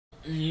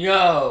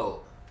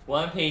Yo!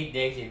 One Piece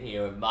Nation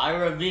here with my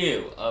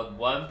review of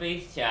One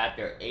Piece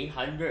chapter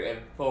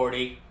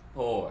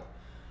 844.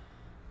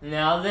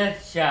 Now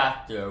this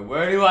chapter,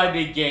 where do I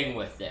begin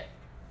with it?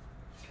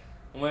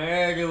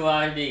 Where do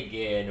I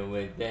begin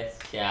with this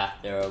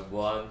chapter of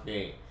One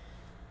Piece?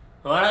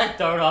 When I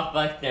start off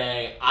by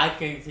saying I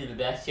think it's the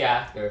best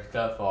chapter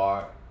so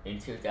far in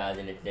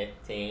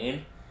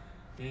 2016.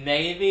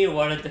 Maybe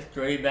one of the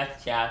three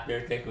best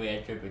chapters since we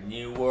entered the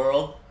new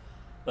world,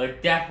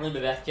 but definitely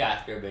the best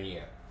chapter of the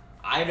year.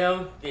 I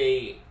don't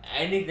see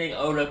anything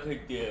Oda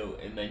could do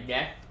in the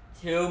next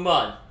 2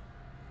 months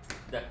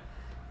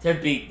to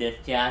beat this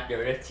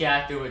chapter. This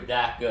chapter was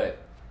that good.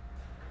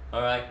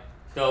 Alright?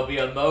 So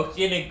the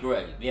emotion is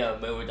great.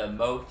 It was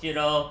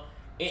emotional.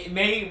 It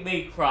made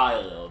me cry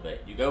a little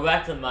bit. You go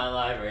back to my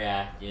live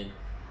reaction.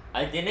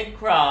 I didn't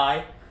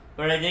cry,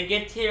 but I did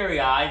get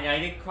teary-eyed, and I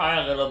did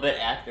cry a little bit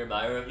after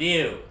my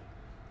review.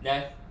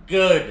 That's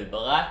good. The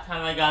last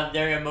time I got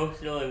very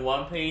emotional in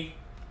One Piece,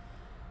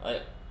 I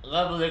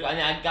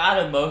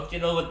got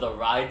emotional with the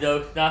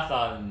Raizo stuff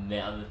on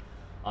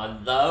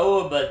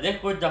Low, but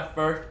this was the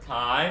first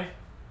time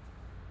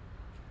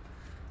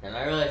that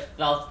I really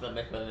felt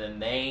something from the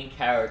main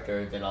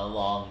characters in a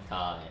long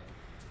time.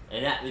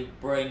 And that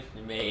brings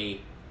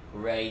me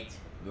great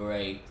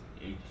joy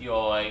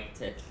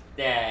to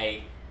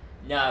stay.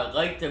 Now I'd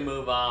like to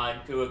move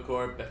on to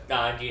record the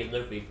Sanji and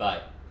Luffy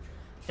fight.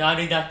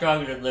 Sanji's not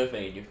stronger than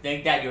Luffy. If you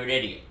think that, you're an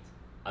idiot.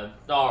 I'm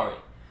sorry.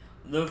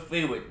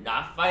 Luffy was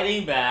not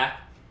fighting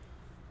back.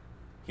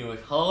 He was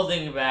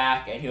holding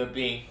back, and he was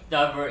being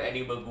stubborn, and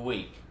he was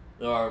weak.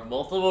 There are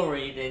multiple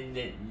reasons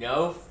that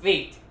no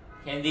feat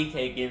can be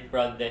taken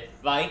from this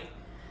fight,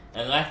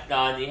 unless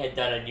Sanji had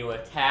done a new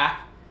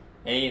attack,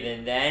 and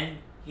even then,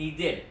 he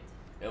didn't.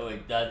 So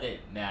it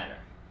doesn't matter.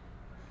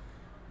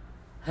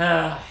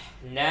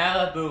 Now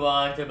let's move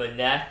on to the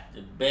next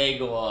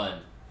big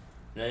one.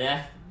 The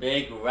next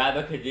big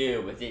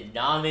Rabakadoo, which is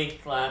Nami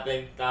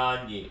slapping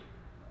Sanji.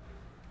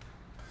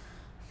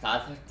 So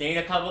I've seen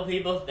a couple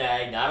people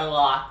say, not a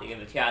lot, because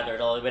the chapter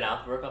had only been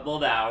out for a couple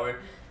of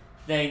hours,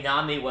 saying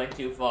Nami went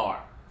too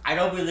far. I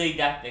don't believe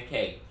that's the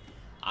case.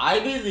 I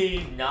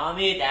believe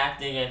Nami is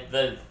acting as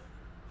the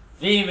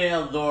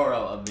female Zoro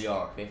of the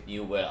arc, if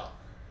you will.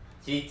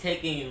 She's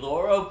taking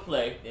Zoro's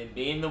place and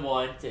being the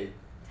one to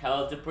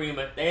tell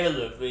Suprema, say to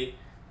Luffy,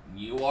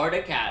 you are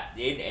the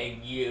captain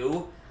and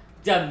you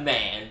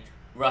demand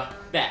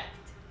respect.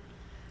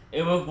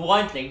 It was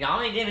one thing,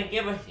 Nami didn't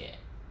give a shit.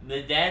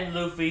 But then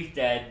Luffy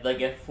said,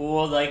 like a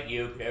fool like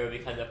you could ever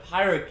become the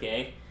Pirate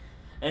King.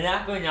 And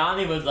after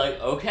Nami was like,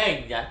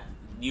 okay,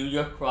 you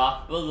just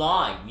crossed the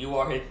line. You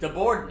are his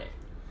subordinate.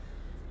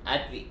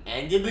 At the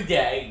end of the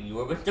day, you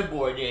are the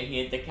subordinate,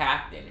 he is the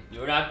captain. If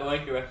you're not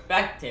going to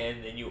respect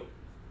him, then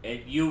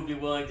if you be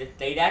willing to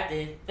say that to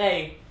his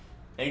face,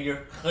 then you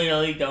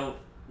clearly don't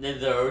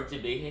deserve to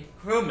be his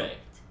crewmate.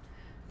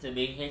 To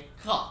be his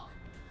cook.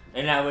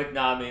 And that was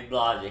Nami's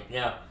logic.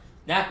 Now,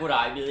 that's what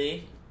I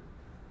believe.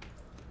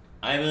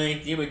 I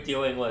believe she was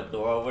doing what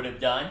Zoro would have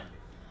done.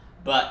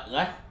 But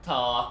let's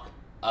talk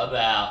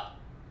about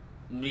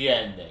the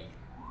ending.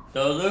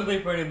 So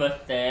Luffy pretty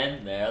much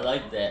stands there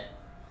like this.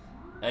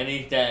 And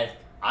he says,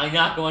 I'm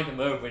not going to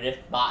move from this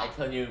spot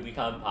until you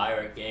become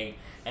Pirate King.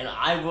 And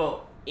I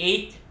won't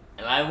eat,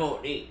 and I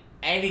won't eat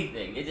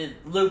anything. This is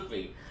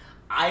Luffy.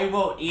 I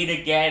won't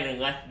eat again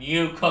unless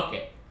you cook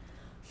it.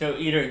 So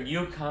either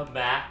you come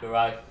back or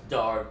I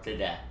starve to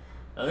death.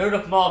 Now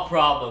there's a small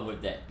problem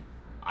with this.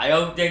 I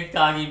don't think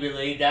Sanji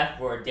believed that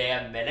for a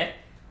damn minute,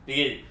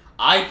 because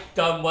I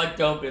somewhat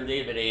don't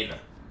believe it either.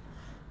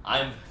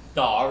 I'm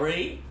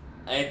sorry,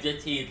 and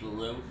just he's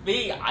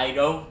Luffy, I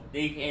don't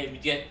think him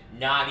just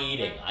not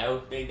eating. I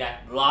don't think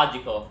that's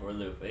logical for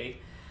Luffy.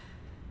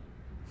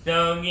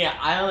 So yeah,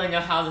 I don't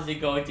know how this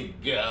is going to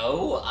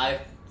go.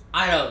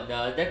 I don't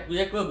know. That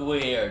was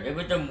weird. There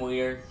was some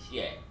weird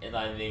shit, if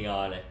I'm being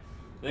honest.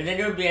 But then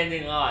you're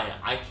ending on,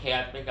 I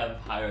can't become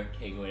Pirate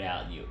King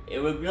without you. It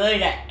was really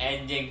that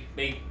ending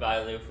speech by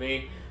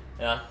Luffy,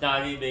 and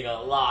Sanji being a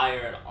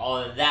liar and all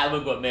of that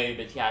was what made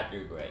the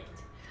chapter great.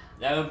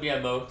 That would be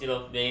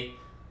emotional thing.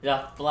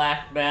 The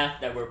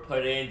flashbacks that were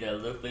put in to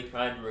Luffy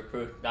trying to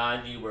recruit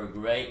Sanji were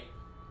great.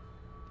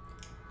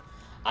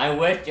 I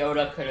wish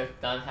Oda could have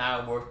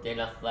somehow worked in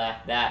a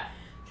flashback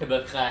to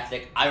the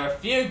classic I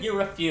refuse your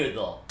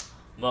refusal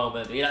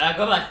moment. I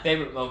got my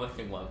favorite moments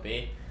in One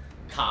Piece.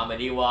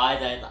 Comedy-wise,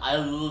 and I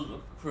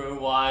love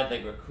crew-wise,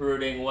 like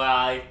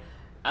recruiting-wise.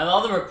 I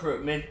love the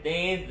recruitment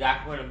scenes.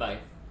 That's one of my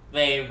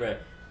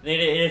favorites. It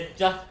is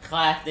just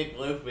classic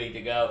Luffy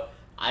to go,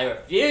 I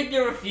refuse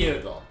your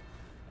refusal.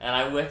 And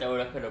I wish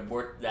Oda could have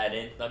worked that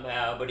in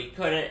somehow, but he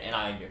couldn't, and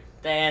I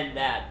understand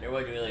that. There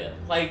wasn't really a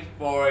place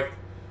for it.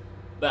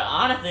 But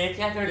honestly, this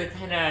chapter is a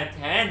 10 out of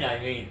 10. I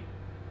mean,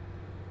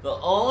 the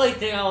only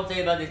thing I will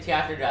say about this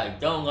chapter that I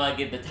don't like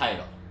is the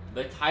title.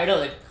 The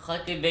title is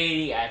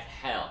clickbaity as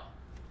hell.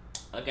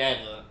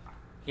 Okay,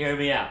 hear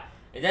me out.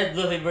 It says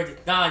Luffy versus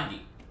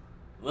Sanji.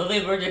 Luffy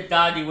versus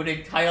Sanji would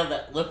entitle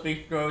that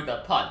Luffy throws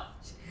a punch.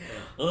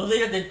 Luffy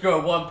doesn't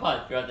throw one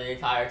punch throughout the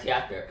entire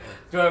chapter.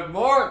 So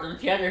more, the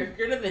chapter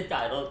should have been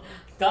titled,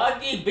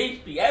 Sanji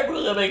beats the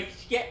ever-living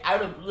shit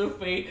out of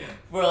Luffy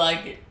for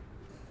like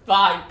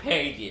 5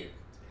 pages.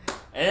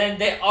 And then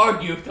they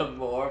argue some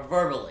more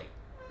verbally.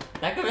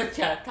 That could have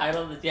the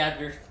title of the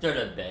chapter should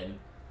have been.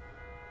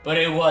 But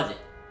it wasn't.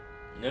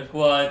 This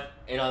was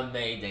an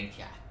amazing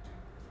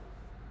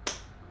chapter.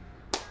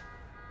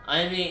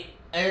 I mean,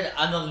 and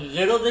I'm a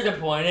little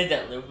disappointed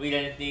that Luffy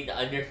didn't seem to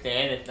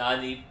understand it's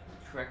not even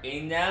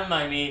tricking them.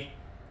 I mean,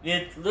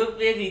 it's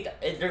Luffy,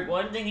 if there's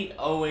one thing he's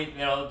always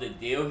been able to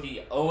do,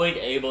 he's always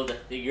able to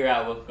figure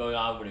out what's going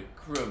on with his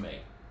crewmate.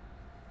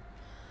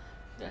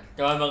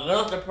 So I'm a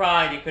little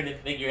surprised he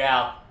couldn't figure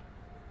out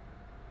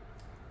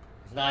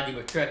Sanji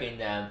was tricking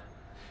them.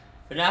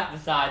 But that's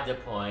beside the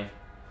point.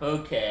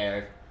 Who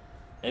cares?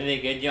 I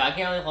mean, you know, I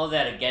can't really hold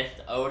that against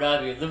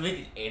Oda because Luffy's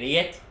an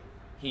idiot.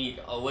 He's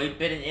always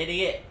been an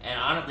idiot, and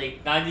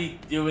honestly,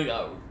 Sanji's doing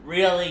a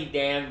really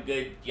damn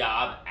good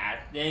job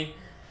acting.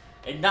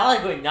 It's not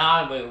like with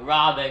Nami with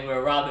Robin,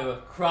 where Robin was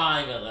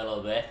crying a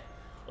little bit.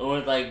 It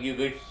was like you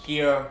could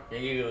hear that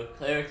you could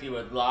clear she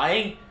was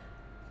lying.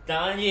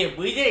 Sanji, if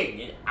we didn't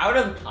get out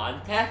of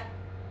context,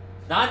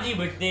 Sanji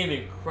would seem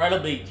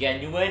incredibly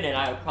genuine, and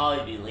I would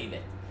probably believe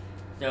it.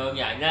 So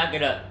yeah, I'm not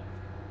gonna,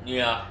 you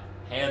know,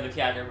 handle the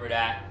chapter for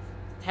that.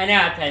 10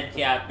 out of 10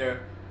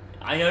 chapter.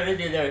 I know this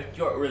is a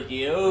short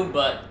review,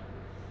 but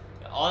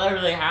all that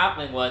really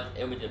happened was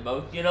it was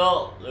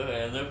emotional.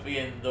 Luffy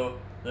and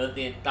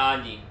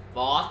Sanji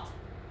fought.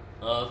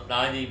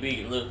 Sanji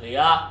beat Luffy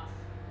up,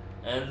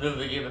 and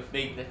Luffy gave a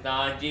speech to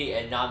Sanji,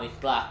 and Nami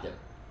slapped him.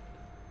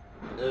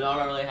 That's all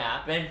that really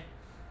happened.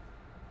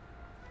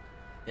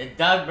 It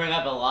does bring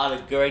up a lot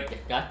of great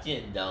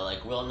discussion, though,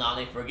 like will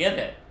Nami forgive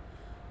him?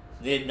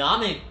 The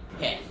Nami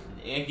pissed.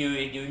 If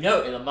you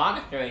note in the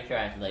monastery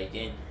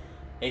translation,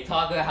 they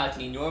talk about how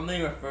she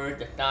normally refers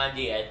to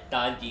Sanji as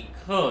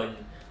Sanji-kun,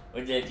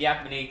 which is a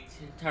Japanese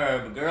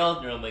term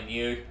girls normally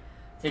use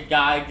to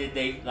guys that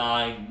they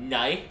find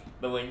nice,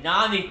 but when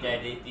Nami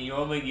says it, she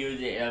normally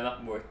uses it in a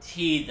much more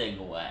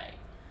teasing way.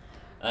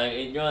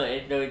 It's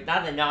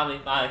not that Nami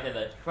finds him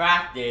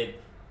attractive,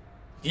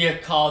 she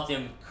just calls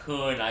him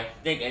kun, I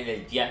think, as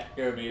a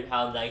gesture of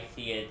how nice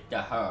he is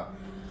to her.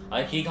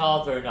 Like, she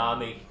calls her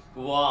Nami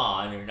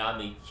Swan or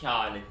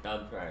Nami-chan in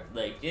some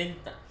translations.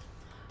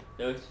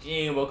 So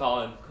she will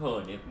call him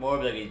kun. It's more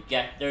of like a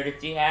gesture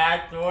that she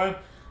has for him,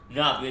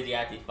 not because she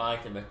actually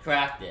finds him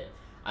attractive.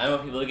 I know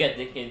people get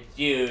this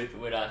confused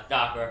with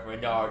Sakura for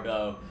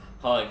Naruto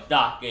calling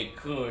Sasuke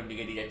kun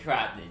because he's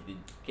attractive.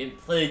 It's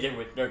completely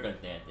different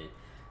circumstances.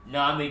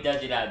 Nami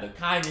does it out of the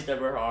kindness of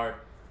her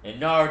heart,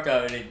 and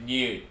Naruto in his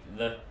youth,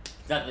 the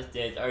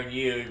sentences are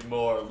used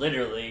more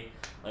literally,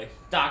 like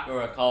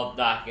Sakura called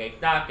Sasuke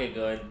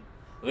Sasuke-kun,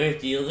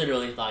 which he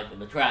literally finds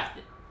him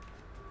attractive.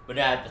 But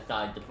that's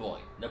beside the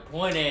point. The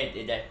point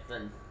is that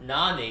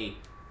Nami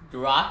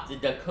dropped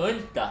the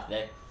kun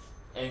suffix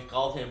and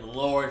called him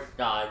Lord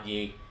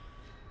Sanji.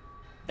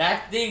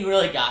 That thing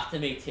really got to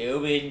me too,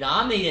 because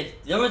Nami,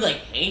 there was like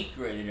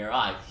hatred in her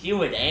eyes. She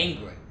was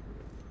angry.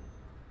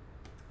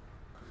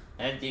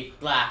 And she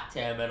slapped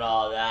him and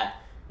all that.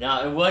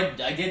 Now,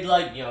 I did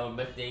like, you know,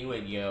 the thing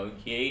with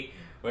Yoshi,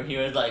 where he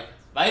was like,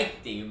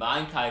 feisty,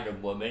 my kind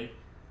of woman.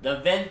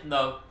 The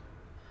Vinsmoke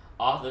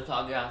also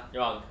talking about how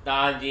strong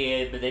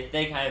Sanji is, but they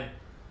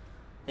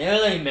don't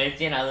really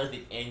mention how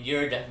he's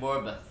injured, that's more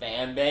of a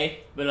fan base,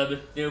 but I'm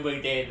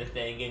assuming they have the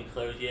same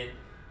conclusion.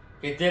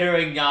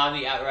 Considering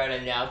Nami outright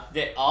announced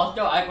it.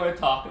 Also, I want to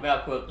talk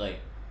about quickly.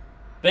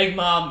 Big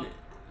Mom,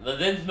 the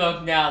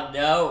Vinsmoke now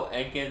know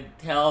and can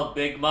tell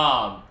Big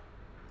Mom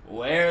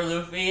where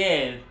Luffy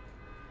is,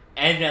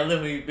 and that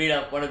Luffy beat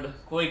up one of the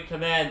Queen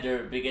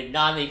Commander because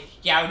Nami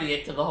shouted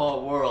it to the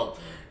whole world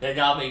that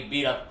Nami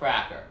beat up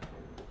Cracker.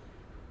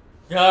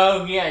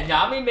 So yeah,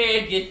 Nami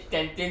may have just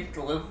sentenced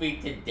Luffy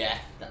to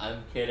death.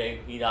 I'm kidding,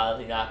 he's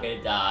obviously not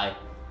gonna die.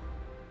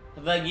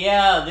 But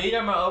yeah, these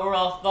are my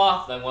overall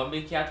thoughts on One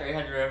Piece Chapter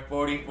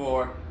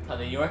 844. Tell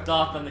me your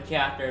thoughts on the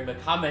chapter in the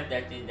comment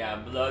section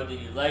down below. Did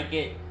you like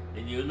it?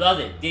 Did you love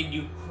it? Did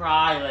you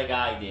cry like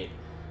I did?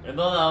 And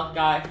below,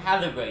 guys,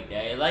 have a great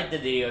day. Like the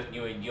video if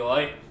you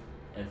enjoyed,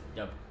 and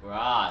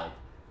subscribe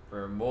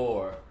for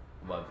more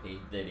One Piece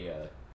videos.